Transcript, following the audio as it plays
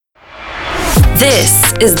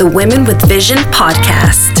This is the Women with Vision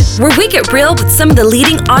podcast, where we get real with some of the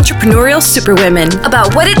leading entrepreneurial superwomen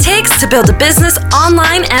about what it takes to build a business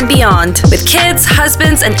online and beyond, with kids,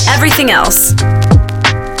 husbands, and everything else.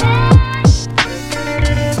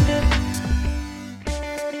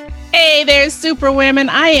 Hey there, superwomen.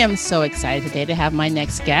 I am so excited today to have my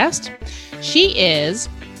next guest. She is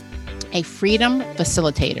a freedom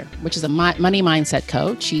facilitator, which is a money mindset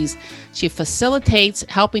coach. She facilitates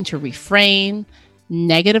helping to reframe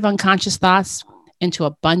negative unconscious thoughts into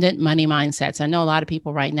abundant money mindsets. I know a lot of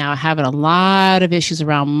people right now are having a lot of issues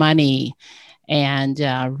around money and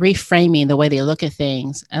reframing the way they look at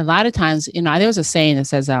things. A lot of times, there's a saying that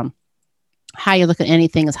says, how you look at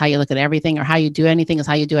anything is how you look at everything, or how you do anything is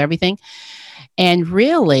how you do everything. And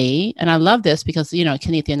really, and I love this because,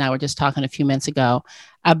 Kenethia and I were just talking a few minutes ago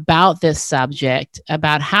about this subject,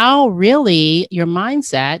 about how really your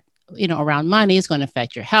mindset, around money is going to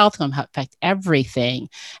affect your health, going to affect everything.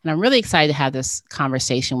 And I'm really excited to have this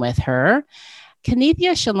conversation with her.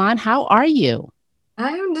 Kenethia Shalon, how are you?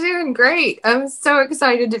 I'm doing great. I'm so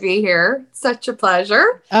excited to be here. Such a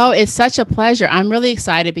pleasure. Oh, it's such a pleasure. I'm really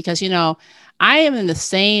excited because, I am in the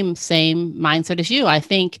same mindset as you. I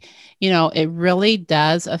think, it really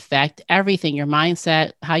does affect everything, your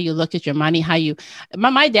mindset, how you look at your money,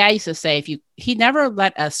 my dad used to say, he never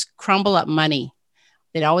let us crumble up money.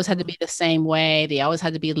 It always had to be the same way. They always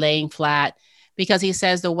had to be laying flat, because he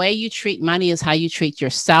says the way you treat money is how you treat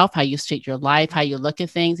yourself, how you treat your life, how you look at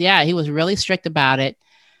things. Yeah, he was really strict about it.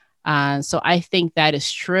 So I think that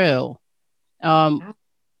is true.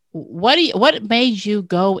 What made you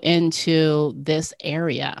go into this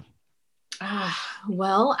area?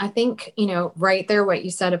 Well, I think, right there, what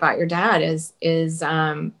you said about your dad is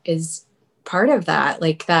part of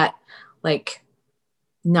that,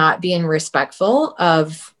 not being respectful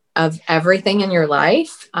of everything in your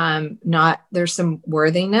life. There's some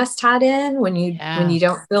worthiness tied in when you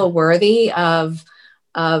don't feel worthy of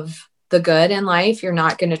the good in life. You're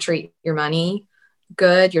not going to treat your money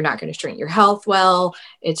good. You're not going to treat your health well.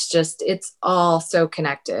 It's all so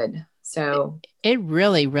connected. So it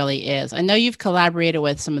really, really is. I know you've collaborated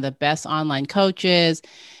with some of the best online coaches.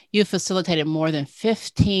 You've facilitated more than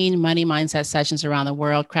 15 money mindset sessions around the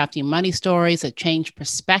world, crafting money stories that change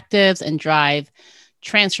perspectives and drive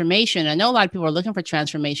transformation. I know a lot of people are looking for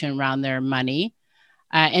transformation around their money.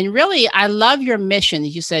 And really, I love your mission.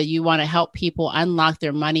 You said you want to help people unlock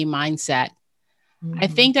their money mindset. I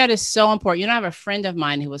think that is so important. I have a friend of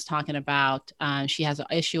mine who was talking about, she has an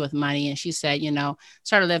issue with money, and she said,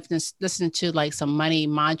 started listening to like some money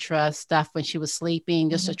mantra stuff when she was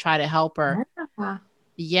sleeping, just to try to help her.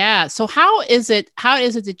 Yeah. So how is it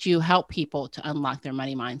that you help people to unlock their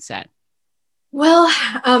money mindset? Well,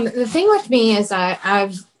 the thing with me is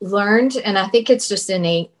I've learned, and I think it's just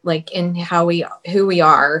innate, like in who we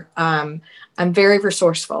are. I'm very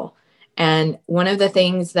resourceful. And one of the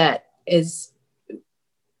things that is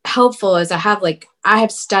helpful is I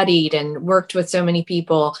have studied and worked with so many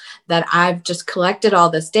people that I've just collected all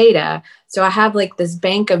this data. So I have like this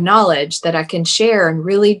bank of knowledge that I can share and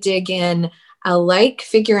really dig in. I like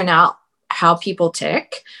figuring out how people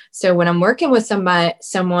tick. So when I'm working with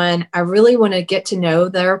someone, I really want to get to know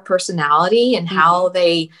their personality and how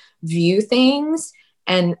they view things.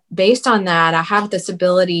 And based on that, I have this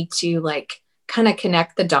ability to kind of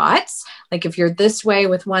connect the dots. Like if you're this way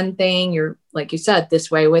with one thing, you're, like you said, this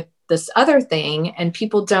way with this other thing, and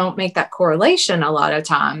people don't make that correlation a lot of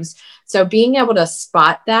times. So being able to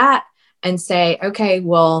spot that and say, okay,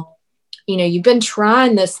 well, you've been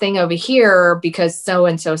trying this thing over here because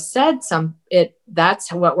so-and-so said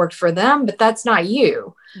that's what worked for them, but that's not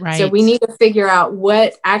you. Right. So we need to figure out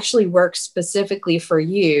what actually works specifically for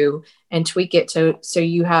you and tweak it so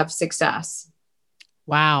you have success.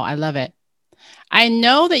 Wow. I love it. I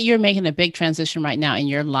know that you're making a big transition right now in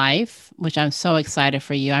your life, which I'm so excited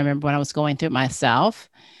for you. I remember when I was going through it myself.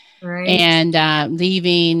 Right. And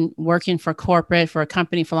leaving, working for corporate, for a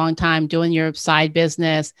company for a long time, doing your side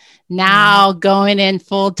business, now going in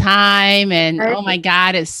full time. And right. Oh my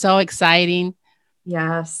God, it's so exciting.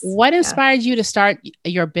 Yes. What inspired you to start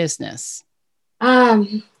your business?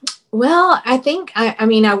 Well, I think, I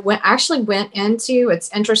went into,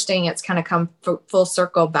 it's interesting. It's kind of come full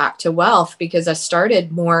circle back to wealth, because I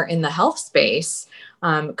started more in the health space,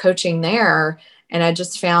 coaching there. And I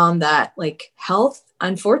just found that health,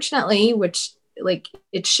 unfortunately, which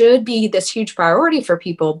it should be this huge priority for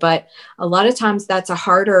people, but a lot of times that's a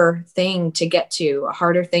harder thing to get to, a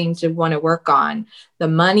harder thing to want to work on. The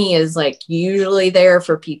money is usually there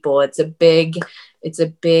for people. It's a big it's a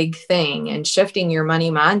big thing. And shifting your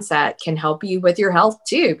money mindset can help you with your health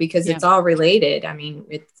too, because it's all related. I mean,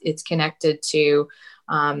 it's connected to,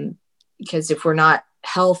 because if we're not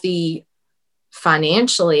healthy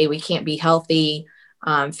financially, we can't be healthy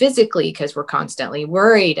physically, because we're constantly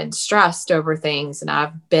worried and stressed over things. And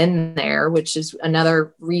I've been there, which is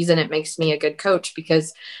another reason it makes me a good coach,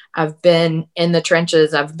 because I've been in the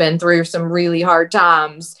trenches. I've been through some really hard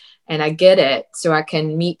times and I get it. So I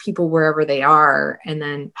can meet people wherever they are and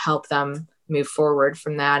then help them move forward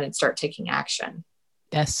from that and start taking action.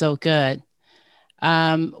 That's so good.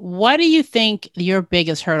 What do you think your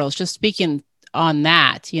biggest hurdles, just speaking on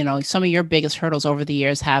that, you know, some of your biggest hurdles over the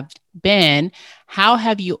years have been? How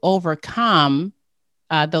have you overcome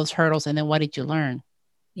those hurdles? And then what did you learn?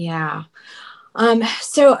 Yeah.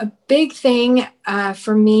 So a big thing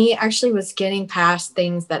for me actually was getting past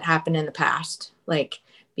things that happened in the past, like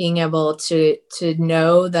being able to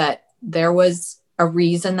know that there was a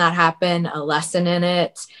reason that happened, a lesson in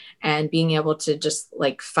it, and being able to just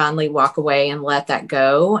like finally walk away and let that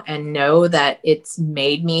go and know that it's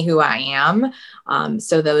made me who I am.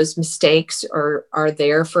 So those mistakes are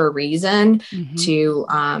there for a reason, to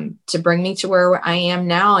bring me to where I am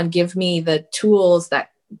now and give me the tools that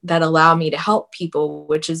allow me to help people,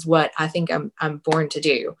 which is what I think I'm born to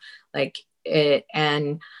do. Like it,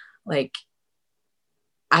 and like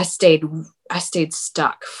I stayed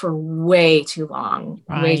stuck for way too long.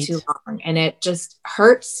 And it just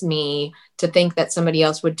hurts me to think that somebody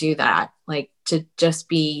else would do that, like to just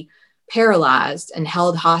be paralyzed and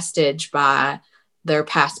held hostage by their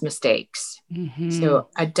past mistakes. So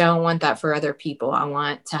I don't want that for other people. I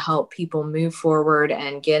want to help people move forward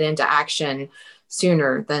and get into action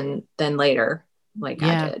sooner than later, like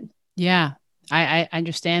I did. Yeah. I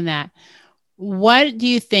understand that. What do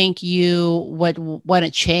you think you would want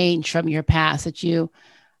to change from your past that you,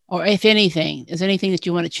 or if anything, is there anything that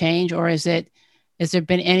you want to change, or has there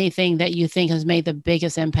been anything that you think has made the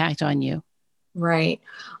biggest impact on you? Right.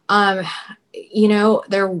 You know,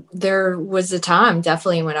 there was a time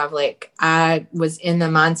definitely when I was in the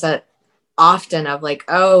mindset often of like,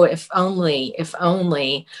 oh, if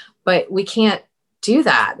only, but we can't do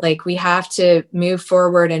that. Like we have to move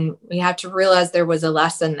forward and we have to realize there was a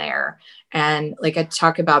lesson there. And like I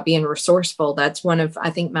talk about being resourceful, that's one of,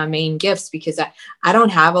 I think, my main gifts, because I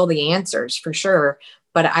don't have all the answers for sure,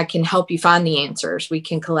 but I can help you find the answers. We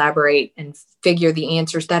can collaborate and figure the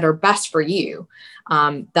answers that are best for you.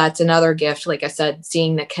 That's another gift. Like I said,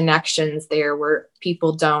 seeing the connections there where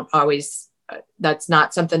people don't always, that's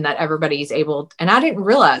not something that everybody's able. And I didn't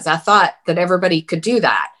realize, I thought that everybody could do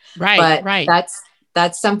that. Right. But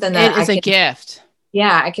that's something that it is a gift.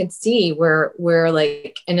 Yeah, I can see where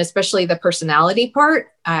like, and especially the personality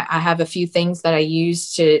part, I have a few things that I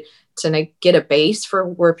use to get a base for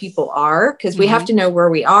where people are, because we have to know where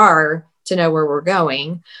we are to know where we're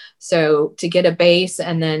going. So to get a base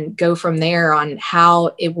and then go from there on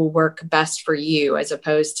how it will work best for you, as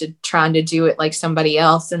opposed to trying to do it like somebody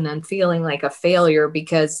else and then feeling like a failure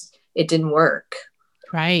because it didn't work.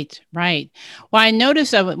 Right. Well, I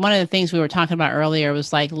noticed that one of the things we were talking about earlier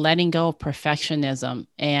was like letting go of perfectionism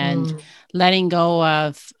and letting go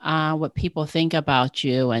of what people think about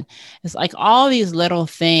you. And it's like all these little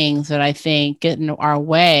things that I think get in our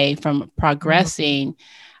way from progressing.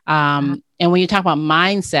 And when you talk about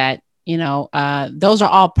mindset, you know, those are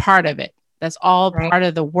all part of it. That's all part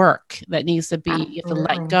of the work that needs to be, you have to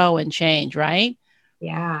let go and change, right?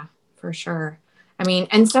 Yeah, for sure. I mean,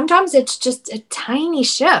 and sometimes it's just a tiny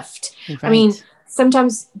shift. Right. I mean,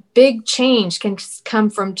 sometimes big change can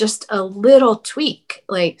come from just a little tweak.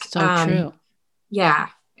 Like, so true. Yeah.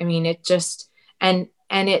 I mean, it just, and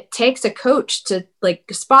it takes a coach to like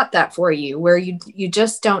spot that for you where you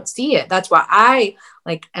just don't see it. That's why I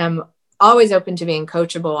like am always open to being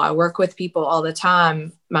coachable. I work with people all the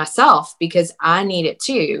time myself because I need it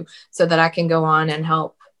too, so that I can go on and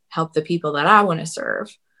help the people that I want to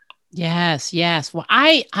serve. Yes. Well,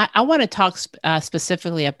 I want to talk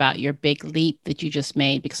specifically about your big leap that you just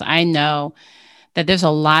made, because I know that there's a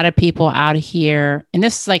lot of people out here, and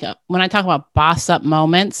this is like, when I talk about boss up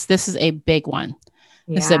moments, this is a big one.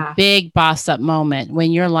 Yeah. This is a big boss up moment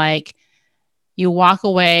when you're like, you walk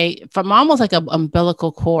away from almost like an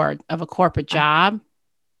umbilical cord of a corporate job,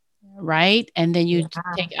 right? And then you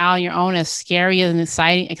take out on your own, as scary and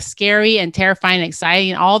exciting, scary and terrifying, and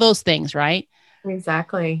exciting, all those things, right?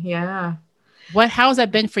 Exactly. Yeah. How has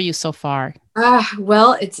that been for you so far?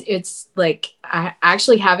 Well, it's like, I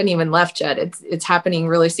actually haven't even left yet. It's happening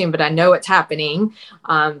really soon, but I know it's happening.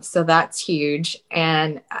 So that's huge.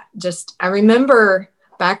 And I remember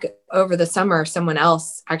back over the summer, someone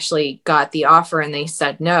else actually got the offer and they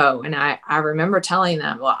said no. And I remember telling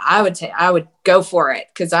them, well, I would go for it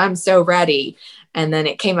because I'm so ready. And then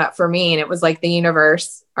it came up for me and it was like the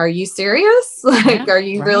universe, are you serious? Like, are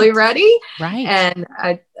you really ready? Right. And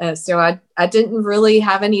I didn't really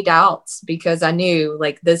have any doubts because I knew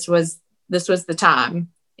like this was the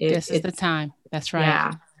time. This is the time. That's right.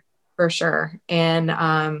 Yeah, for sure.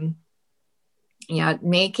 And,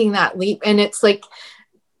 making that leap. And it's like,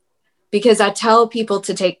 because I tell people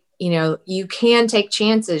to take, you can take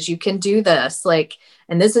chances, you can do this, like,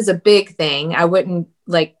 and this is a big thing. I wouldn't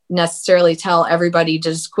like necessarily tell everybody to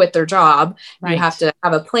just quit their job. Right. You have to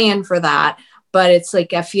have a plan for that. But it's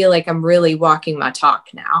like, I feel like I'm really walking my talk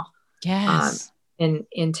now. Yes.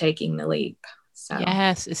 In taking the leap. So.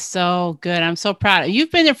 Yes. It's so good. I'm so proud.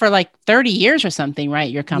 You've been there for like 30 years or something,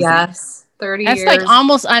 right? Your company. Yes. 30 That's years. Like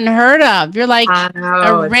almost unheard of. You're like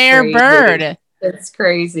a rare bird. It's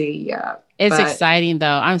crazy. Yeah. It's exciting though.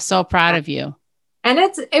 I'm so proud of you. And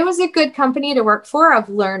it was a good company to work for. I've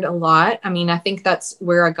learned a lot. I mean, I think that's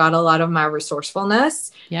where I got a lot of my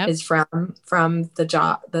resourcefulness is from the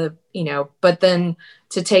job, but then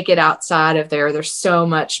to take it outside of there's so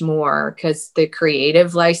much more because the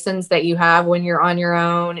creative license that you have when you're on your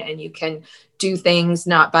own and you can do things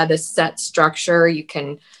not by the set structure, you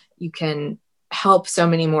can help so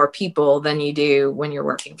many more people than you do when you're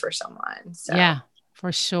working for someone. So. Yeah,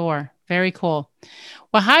 for sure. Very cool.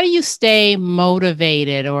 Well, how do you stay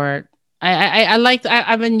motivated? Or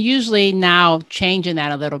I've been usually now changing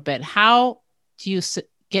that a little bit. How do you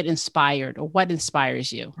get inspired, or what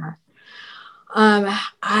inspires you?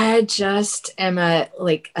 I just am a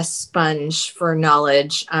sponge for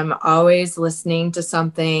knowledge. I'm always listening to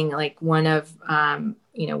something, like one of,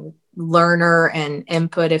 learner and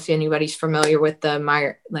input. If anybody's familiar with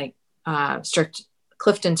the strict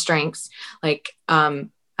Clifton strengths,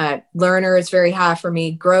 learner is very high for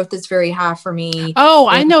me. Growth is very high for me. Oh,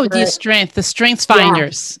 I know the strengths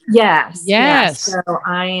finders. Yes. So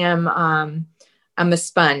I am, I'm a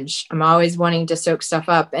sponge. I'm always wanting to soak stuff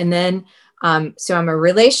up. And then, so I'm a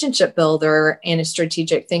relationship builder and a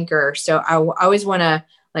strategic thinker. So I always want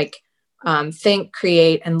to think,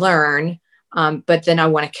 create, and learn. But then I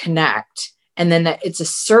want to connect. And then it's a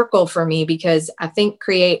circle for me because I think,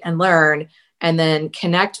 create, and learn, and then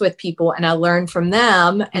connect with people and I learn from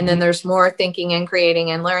them. And then there's more thinking and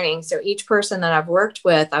creating and learning. So each person that I've worked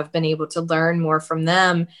with, I've been able to learn more from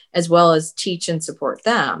them as well as teach and support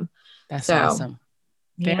them. That's awesome.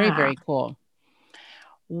 Very, very cool.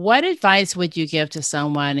 What advice would you give to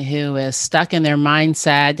someone who is stuck in their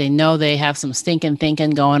mindset? They know they have some stinking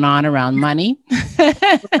thinking going on around money.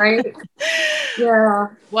 Right. Yeah.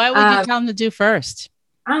 What would you tell them to do first?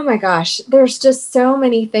 Oh my gosh, there's just so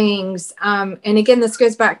many things. And again, this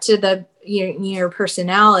goes back to your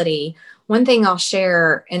personality. One thing I'll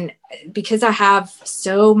share, and because I have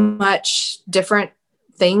so much different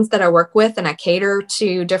things that I work with and I cater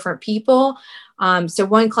to different people. So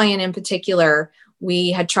one client in particular,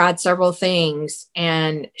 we had tried several things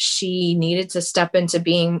and she needed to step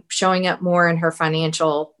into showing up more in her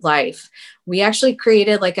financial life. We actually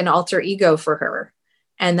created like an alter ego for her.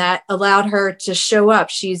 And that allowed her to show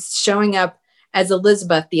up. She's showing up as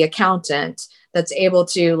Elizabeth, the accountant, that's able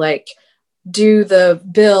to do the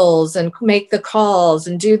bills and make the calls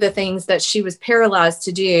and do the things that she was paralyzed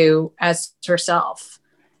to do as herself.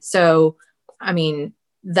 So, I mean,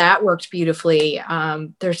 that worked beautifully.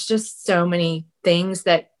 There's just so many things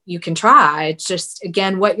that you can try. It's just,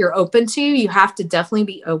 again, what you're open to. You have to definitely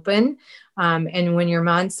be open. And when your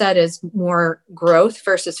mindset is more growth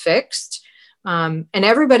versus fixed, and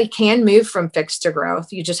everybody can move from fixed to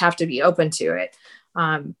growth. You just have to be open to it.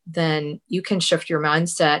 Then you can shift your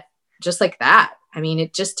mindset just like that. I mean,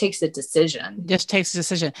 it just takes a decision.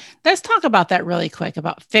 Let's talk about that really quick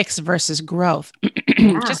about fixed versus growth.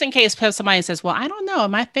 Just in case somebody says, well, I don't know,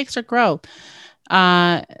 am I fixed or growth?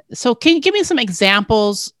 So can you give me some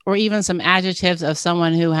examples or even some adjectives of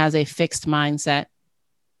someone who has a fixed mindset?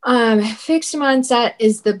 Fixed mindset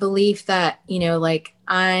is the belief that,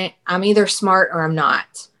 I'm either smart or I'm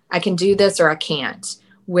not. I can do this or I can't.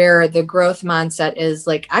 Where the growth mindset is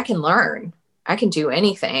I can learn. I can do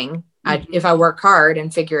anything if I work hard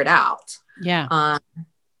and figure it out. Yeah.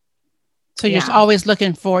 So you're always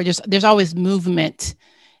looking for, there's always movement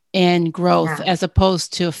and growth as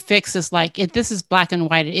opposed to fixes if this is black and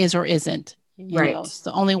white, it is or isn't. It's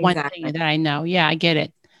the only one thing that I know. Yeah, I get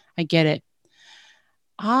it.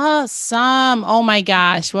 Awesome. Oh my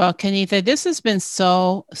gosh. Well, Kenitha, this has been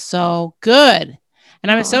so good.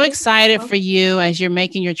 And I'm so excited for you as you're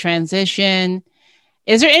making your transition.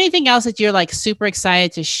 Is there anything else that you're super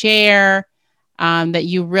excited to share? that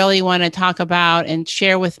you really want to talk about and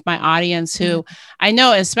share with my audience who I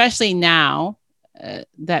know, especially now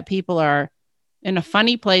that people are in a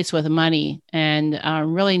funny place with money and are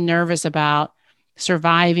really nervous about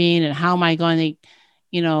surviving and how am I going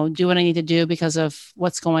to, do what I need to do because of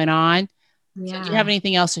what's going on. Yeah. So do you have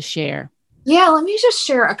anything else to share? Yeah, let me just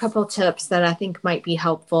share a couple of tips that I think might be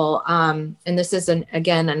helpful. And this is,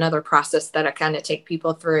 again, another process that I kind of take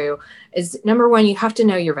people through is number one, you have to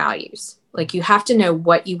know your values. Like you have to know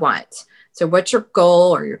what you want. So what's your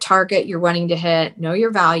goal or your target you're wanting to hit, know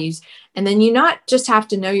your values. And then you not just have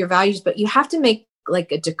to know your values, but you have to make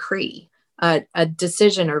like a decree, a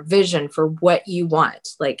decision or vision for what you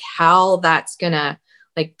want, like how that's going to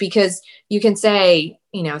because you can say,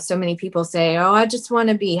 so many people say, oh, I just want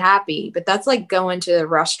to be happy. But that's like going to a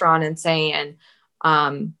restaurant and saying,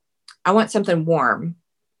 I want something warm.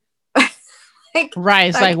 Right.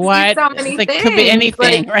 It's like what? So it could be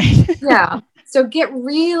anything, right? Yeah. So get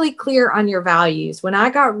really clear on your values. When I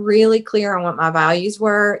got really clear on what my values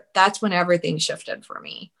were, that's when everything shifted for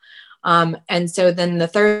me. And so then the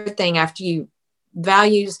third thing after you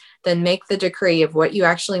values, then make the decree of what you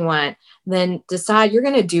actually want, then decide you're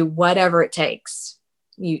going to do whatever it takes.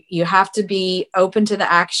 You have to be open to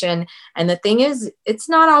the action. And the thing is, it's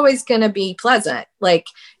not always going to be pleasant. Like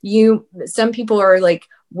some people are like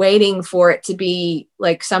waiting for it to be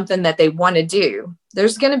like something that they want to do.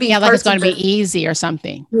 There's going to be like it's going to be easy or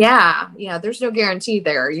something. Yeah. There's no guarantee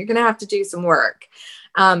there. You're going to have to do some work.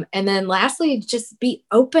 And then lastly, just be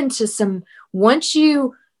open to once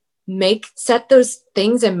you set those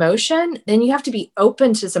things in motion, then you have to be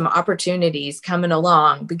open to some opportunities coming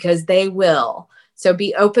along because they will. So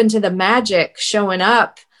be open to the magic showing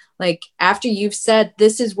up. Like after you've said,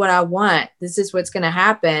 this is what I want, this is what's going to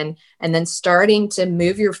happen. And then starting to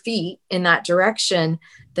move your feet in that direction,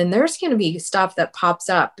 then there's going to be stuff that pops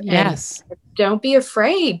up. Yes. And don't be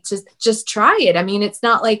afraid to just try it. I mean, it's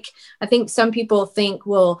not like, I think some people think,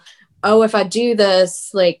 well, oh, if I do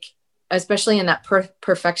this, like, especially in that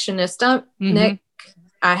perfectionist, Nick,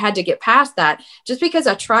 I had to get past that. Just because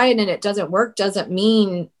I try it and it doesn't work doesn't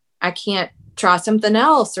mean I can't try something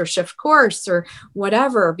else or shift course or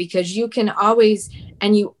whatever, because you can always,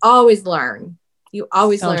 and you always learn. You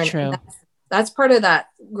always learn. True. That's part of that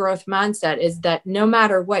growth mindset, is that no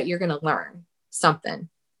matter what, you're going to learn something.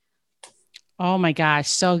 Oh my gosh.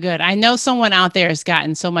 So good. I know someone out there has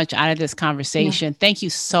gotten so much out of this conversation. Yeah. Thank you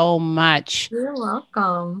so much. You're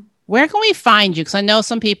welcome. Where can we find you? Because I know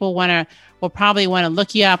some people will probably want to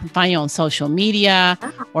look you up and find you on social media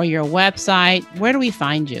or your website. Where do we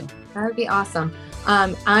find you? That would be awesome.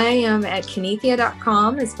 I am at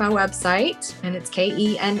Kenethia.com is my website, and it's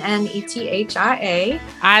KENNETHIA.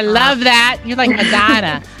 I love that. You're like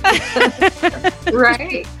Madonna.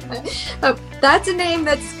 Right. That's a name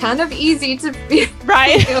that's kind of easy to be.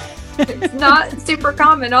 Right. It's not super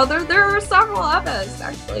common, although there are several others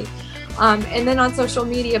actually. And then on social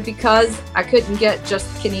media, because I couldn't get just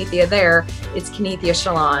Kenethia there, it's Kenethia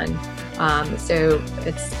Shalon. So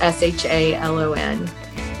it's SHALON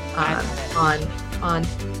on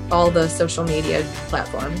all the social media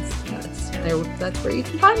platforms. That's where you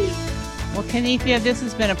can find me. Well, Kenethia, this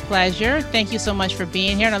has been a pleasure. Thank you so much for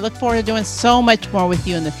being here. And I look forward to doing so much more with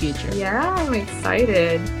you in the future. Yeah, I'm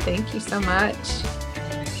excited. Thank you so much.